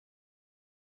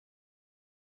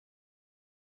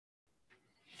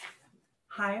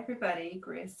Hi everybody,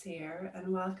 Grace here,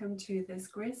 and welcome to this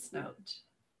Grace Note,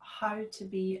 How to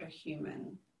Be a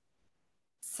Human.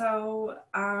 So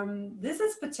this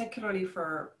is particularly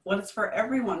for, well, it's for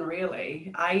everyone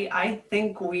really. I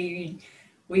think we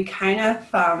kind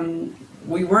of,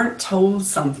 we weren't told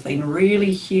something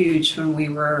really huge when we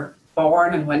were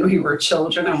born and when we were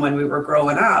children and when we were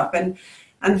growing up. And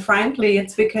frankly,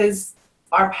 it's because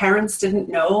our parents didn't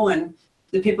know and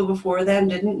the people before them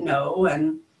didn't know.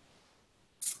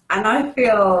 And I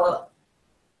feel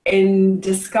in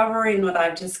discovering what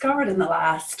I've discovered in the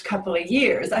last couple of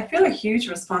years, I feel a huge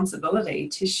responsibility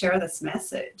to share this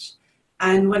message.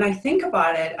 And when I think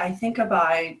about it, I think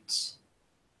about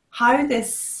how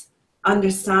this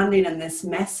understanding and this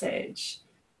message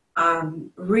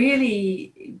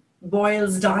really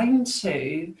boils down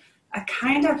to a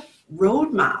kind of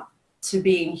roadmap to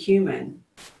being human.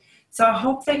 So I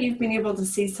hope that you've been able to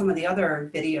see some of the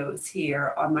other videos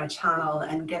here on my channel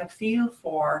and get a feel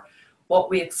for what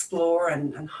we explore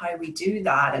and how we do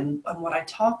that and what I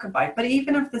talk about. But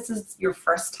even if this is your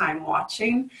first time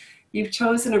watching, you've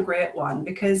chosen a great one,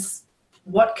 because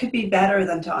what could be better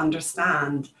than to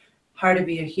understand how to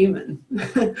be a human?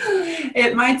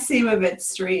 It might seem a bit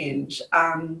strange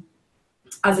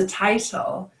as a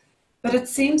title, but it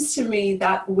seems to me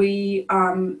that we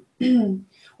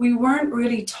weren't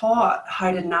really taught how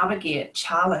to navigate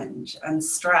challenge and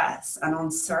stress and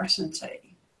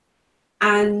uncertainty.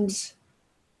 And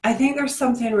I think there's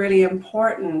something really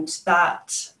important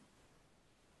that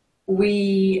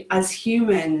we as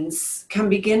humans can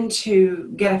begin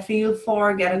to get a feel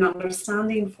for, get an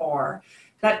understanding for,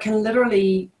 that can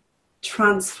literally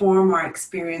transform our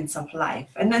experience of life.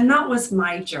 And then that was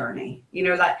my journey, you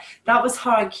know, that was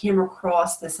how I came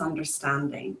across this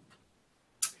understanding.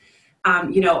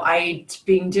 I'd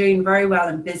been doing very well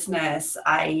in business.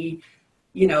 I'd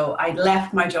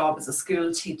left my job as a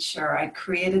school teacher. I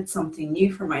created something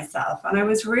new for myself, and I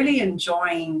was really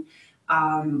enjoying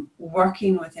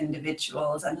working with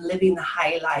individuals and living the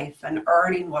high life and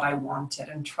earning what I wanted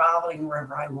and traveling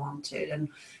wherever I wanted and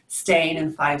staying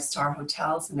in 5-star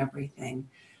hotels and everything.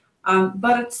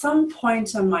 But at some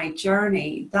point in my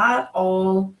journey, that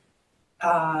all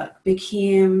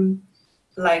became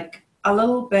like a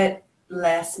little bit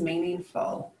less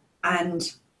meaningful.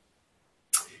 And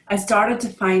I started to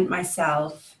find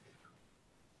myself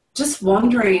just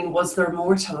wondering, was there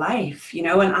more to life? You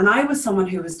know, and I was someone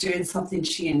who was doing something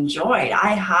she enjoyed.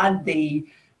 I had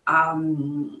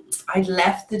I'd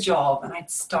left the job and I'd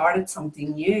started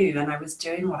something new and I was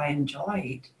doing what I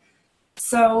enjoyed.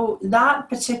 So that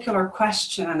particular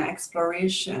question and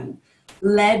exploration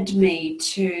led me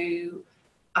to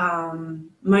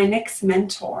my next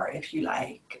mentor, if you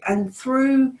like. And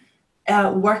through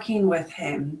working with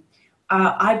him,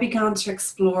 I began to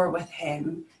explore with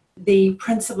him the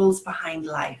principles behind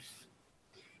life.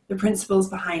 The principles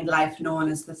behind life known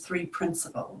as the 3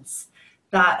 principles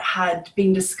that had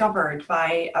been discovered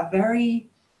by a very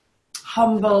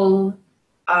humble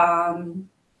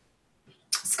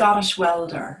Scottish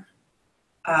welder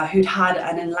who'd had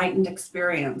an enlightened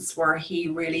experience where he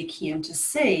really came to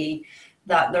see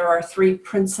that there are 3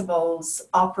 principles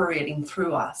operating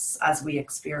through us as we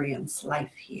experience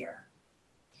life here.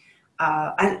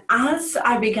 And as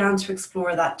I began to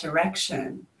explore that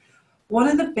direction, one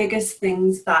of the biggest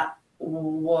things that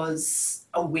was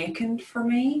awakened for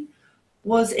me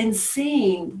was in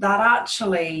seeing that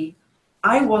actually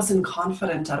I wasn't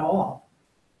confident at all.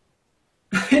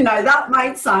 Now that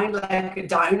might sound like a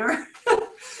downer,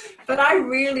 but I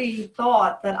really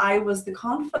thought that I was the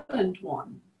confident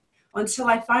one, until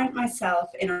I found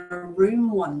myself in a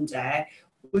room one day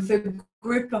with a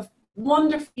group of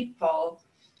wonderful people,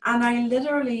 and I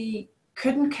literally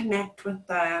couldn't connect with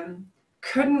them,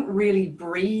 couldn't really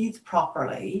breathe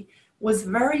properly, was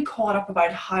very caught up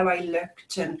about how I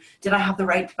looked and did I have the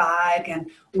right bag, and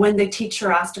when the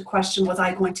teacher asked a question, was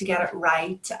I going to get it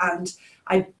right, and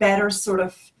I better sort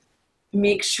of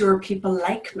make sure people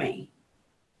like me.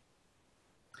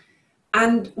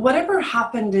 And whatever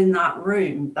happened in that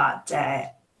room that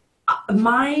day,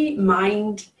 my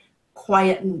mind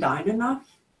quietened down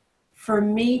enough for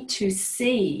me to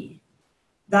see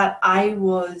that I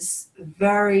was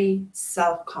very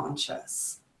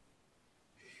self-conscious.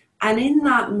 And in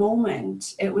that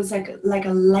moment, it was like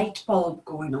a light bulb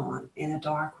going on in a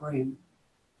dark room.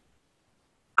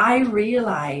 I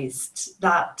realized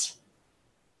that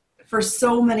for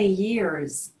so many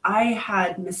years, I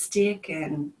had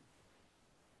mistaken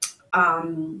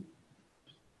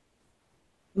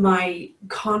my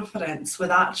confidence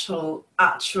with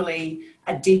actually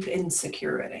a deep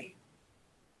insecurity.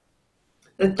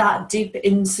 that deep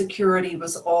insecurity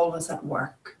was always at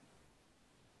work.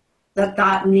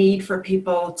 That need for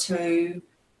people to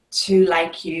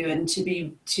like you and to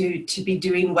be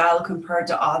doing well compared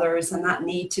to others, and that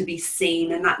need to be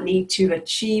seen and that need to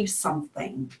achieve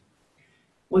something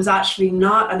was actually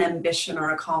not an ambition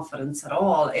or a confidence at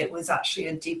all. It was actually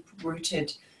a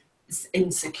deep-rooted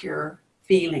insecure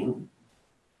feeling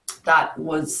that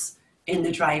was in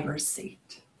the driver's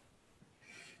seat.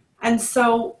 And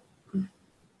so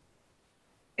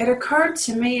it occurred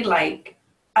to me, like,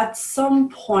 at some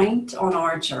point on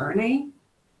our journey,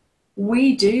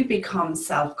 we do become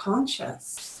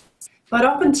self-conscious. But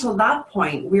up until that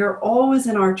point, we're always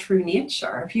in our true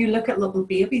nature. If you look at little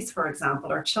babies, for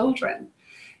example, or children,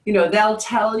 you know, they'll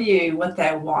tell you what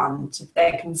they want if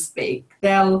they can speak.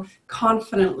 They'll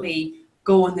confidently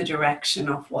go in the direction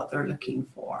of what they're looking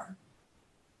for.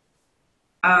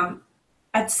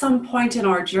 At some point in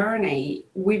our journey,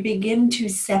 we begin to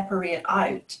separate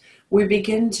out. We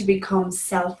begin to become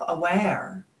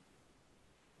self-aware.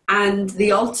 And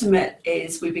the ultimate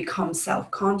is we become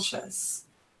self-conscious.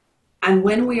 And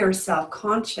when we are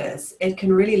self-conscious, it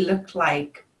can really look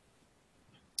like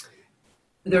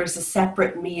there's a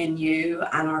separate me and you,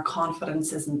 and our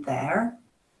confidence isn't there.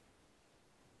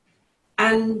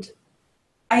 And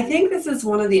I think this is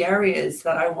one of the areas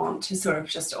that I want to sort of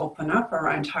just open up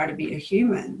around how to be a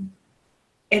human.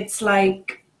 It's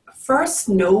like, first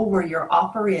know where you're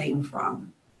operating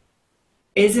from.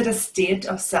 Is it a state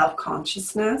of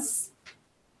self-consciousness?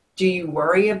 Do you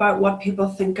worry about what people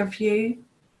think of you?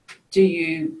 Do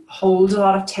you hold a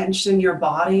lot of tension in your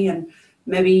body and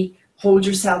maybe hold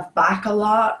yourself back a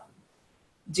lot?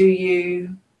 Do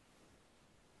you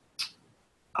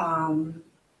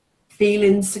feel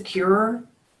insecure?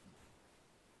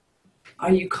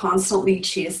 Are you constantly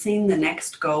chasing the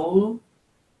next goal?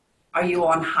 Are you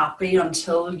unhappy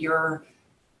until your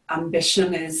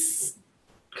ambition is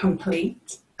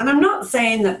complete? And I'm not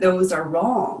saying that those are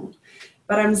wrong,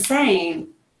 but I'm saying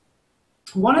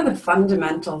one of the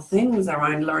fundamental things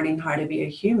around learning how to be a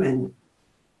human,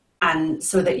 and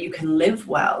so that you can live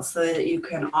well, so that you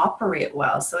can operate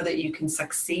well, so that you can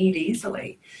succeed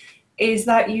easily, is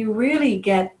that you really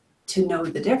get to know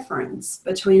the difference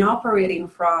between operating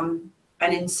from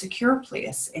an insecure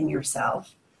place in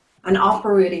yourself and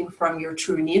operating from your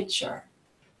true nature,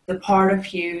 the part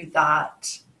of you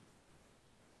that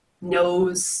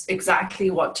knows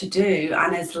exactly what to do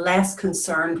and is less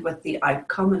concerned with the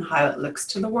outcome and how it looks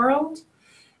to the world,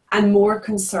 and more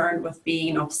concerned with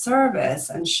being of service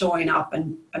and showing up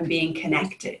and being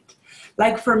connected.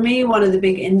 Like for me, one of the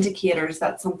big indicators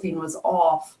that something was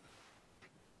off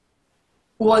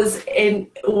was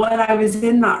when I was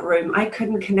in that room, I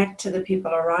couldn't connect to the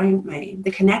people around me. The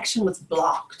connection was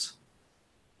blocked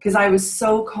because I was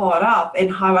so caught up in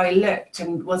how I looked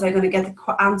and was I going to get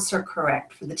the answer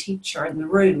correct for the teacher in the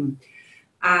room,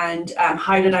 and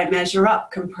how did I measure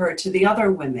up compared to the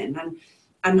other women,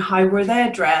 and how were they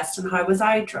dressed and how was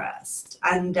I dressed,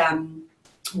 and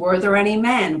were there any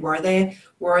men? Were they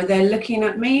looking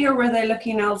at me or were they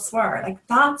looking elsewhere? Like,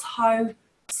 that's how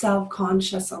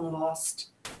self-conscious and lost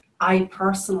I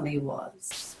personally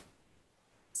was.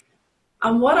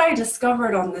 And what I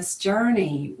discovered on this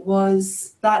journey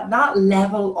was that that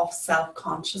level of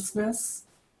self-consciousness,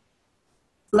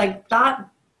 like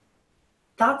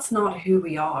that's not who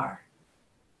we are.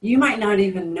 You might not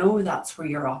even know that's where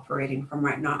you're operating from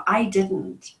right now. I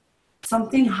didn't.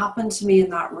 Something happened to me in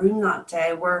that room that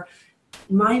day where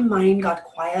my mind got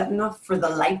quiet enough for the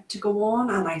light to go on,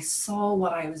 and I saw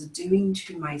what I was doing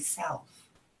to myself.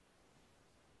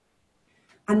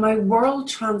 And my world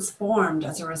transformed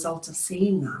as a result of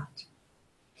seeing that,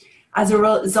 as a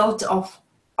result of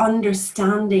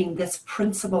understanding this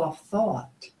principle of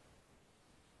thought,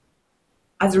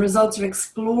 as a result of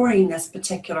exploring this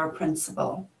particular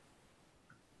principle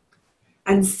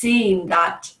and seeing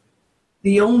that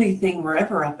the only thing we're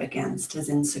ever up against is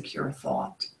insecure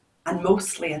thought. And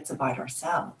mostly it's about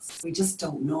ourselves. We just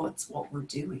don't know it's what we're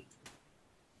doing.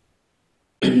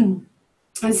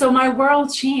 And so my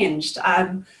world changed.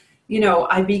 I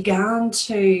began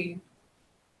to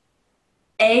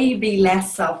be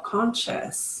less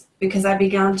self-conscious because I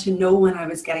began to know when I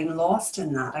was getting lost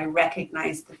in that. I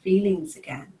recognized the feelings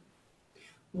again.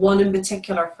 One in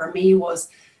particular for me was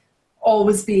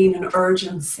always being an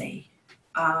urgency,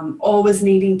 always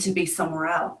needing to be somewhere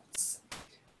else,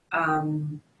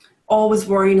 always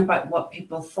worrying about what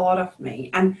people thought of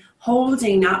me, and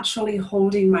naturally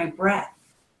holding my breath.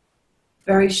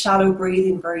 Very shallow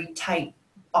breathing, very tight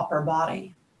upper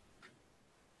body.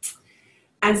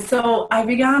 And so I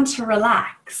began to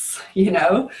relax,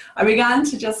 I began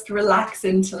to just relax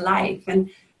into life.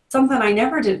 And something I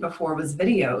never did before was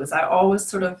videos. I always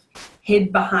sort of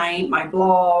hid behind my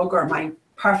blog or my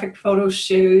perfect photo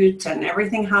shoot, and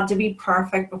everything had to be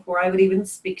perfect before I would even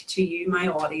speak to you, my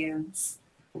audience.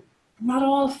 And that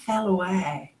all fell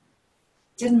away.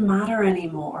 It didn't matter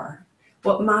anymore.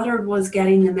 What mattered was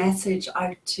getting the message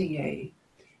out to you,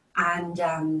 and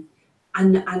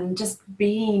just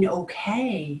being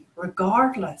okay,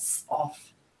 regardless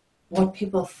of what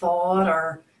people thought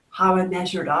or how I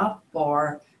measured up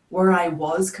or where I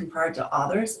was compared to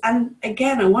others. And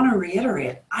again, I want to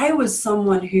reiterate, I was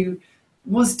someone who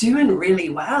was doing really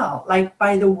well. Like,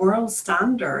 by the world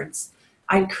standards,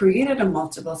 I created a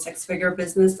multiple six-figure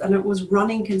business and it was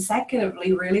running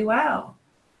consecutively really well.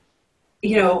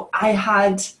 I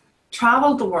had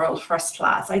traveled the world first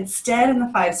class. I'd stayed in the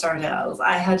five-star hotels.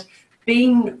 I had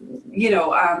been,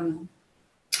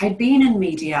 I'd been in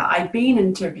media. I'd been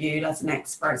interviewed as an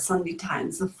expert, Sunday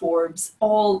Times, the Forbes,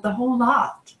 the whole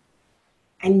lot.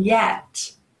 And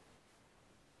yet,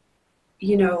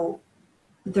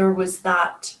 there was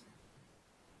that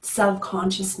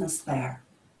self-consciousness there,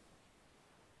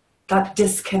 that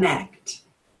disconnect.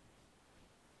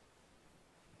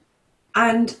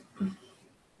 And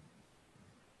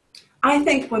I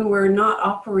think when we're not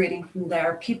operating from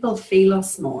there, people feel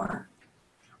us more.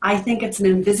 I think it's an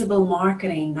invisible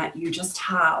marketing that you just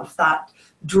have that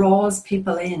draws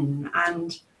people in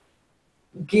and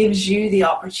gives you the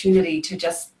opportunity to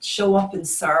just show up and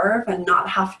serve and not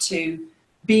have to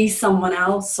be someone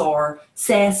else or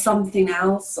say something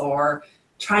else or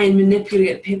try and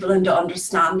manipulate people into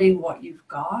understanding what you've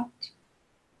got.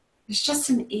 There's just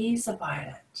an ease about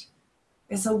it.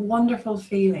 It's a wonderful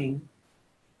feeling.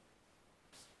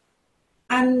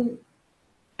 And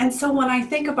so when I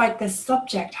think about this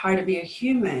subject, how to be a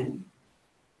human,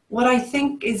 what I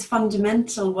think is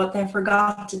fundamental, what they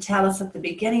forgot to tell us at the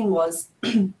beginning was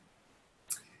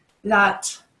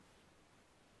that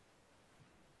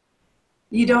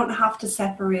you don't have to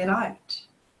separate out.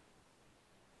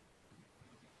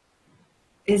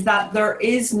 Is that there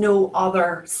is no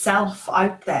other self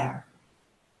out there.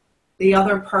 The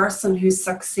other person who's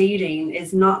succeeding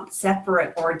is not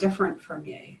separate or different from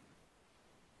you.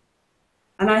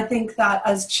 And I think that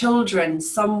as children,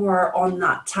 somewhere on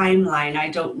that timeline, I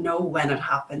don't know when it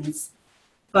happens,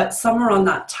 but somewhere on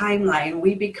that timeline,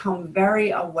 we become very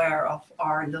aware of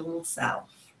our little self.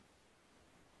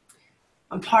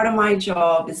 And part of my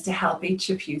job is to help each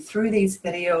of you through these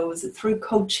videos, through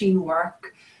coaching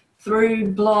work,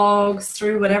 through blogs,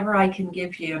 through whatever I can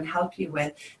give you and help you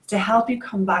with, to help you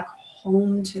come back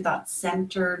home to that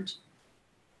centered,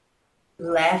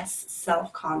 less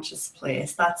self-conscious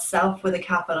place, that self with a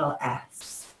capital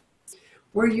S,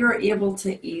 where you're able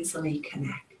to easily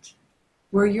connect,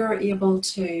 where you're able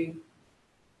to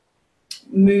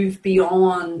move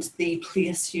beyond the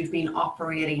place you've been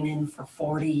operating in for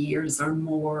 40 years or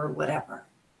more, or whatever,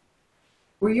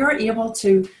 where you're able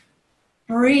to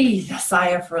breathe a sigh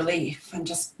of relief and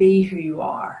just be who you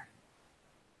are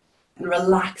and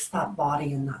relax that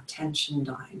body and that tension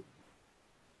down.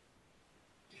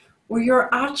 Where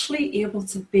you're actually able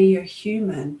to be a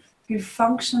human who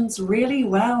functions really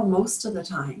well most of the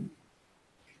time,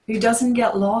 who doesn't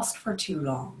get lost for too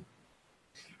long,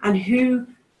 and who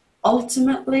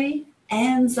ultimately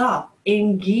ends up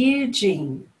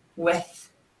engaging with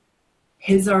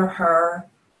his or her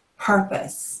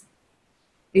purpose,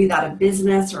 be that a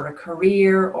business or a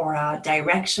career or a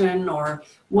direction or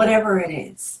whatever it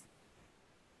is.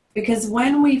 Because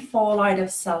when we fall out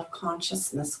of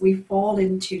self-consciousness, we fall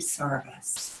into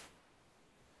service.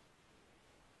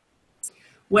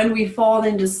 When we fall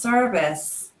into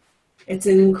service, it's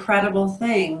an incredible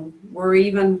thing. We're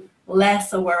even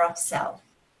less aware of self.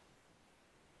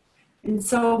 And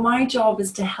so my job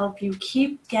is to help you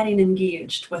keep getting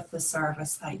engaged with the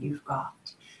service that you've got.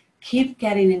 Keep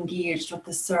getting engaged with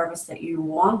the service that you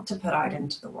want to put out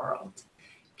into the world.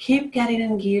 Keep getting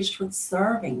engaged with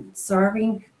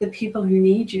serving the people who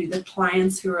need you, the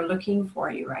clients who are looking for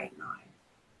you right now.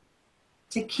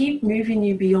 To keep moving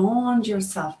you beyond your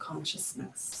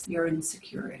self-consciousness, your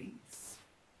insecurities.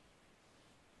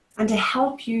 And to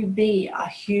help you be a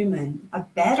human, a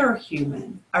better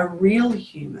human, a real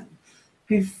human,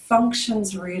 who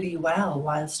functions really well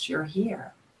whilst you're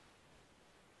here.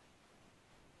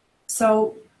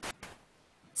 So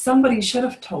somebody should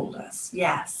have told us,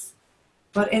 yes.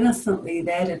 But innocently,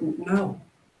 they didn't know.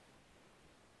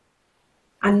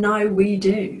 And now we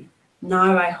do.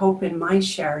 Now I hope in my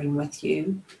sharing with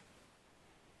you,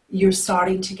 you're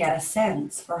starting to get a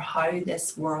sense for how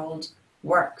this world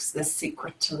works, this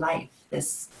secret to life,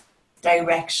 this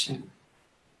direction.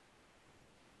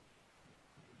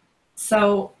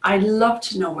 So I'd love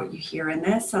to know what you hear in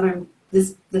this, and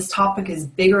this topic is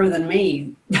bigger than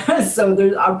me, so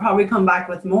I'll probably come back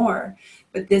with more.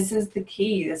 But this is the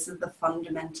key. This is the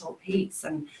fundamental piece,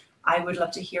 and I would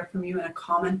love to hear from you in a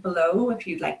comment below if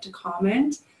you'd like to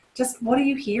comment. Just what are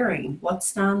you hearing? What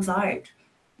stands out?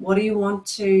 What do you want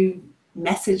to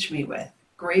message me with?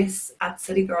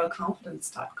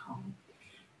 grace@citygirlconfidence.com.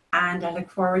 And I look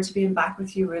forward to being back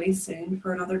with you really soon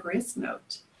for another Grace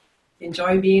Note.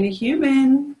 Enjoy being a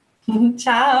human.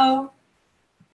 Ciao.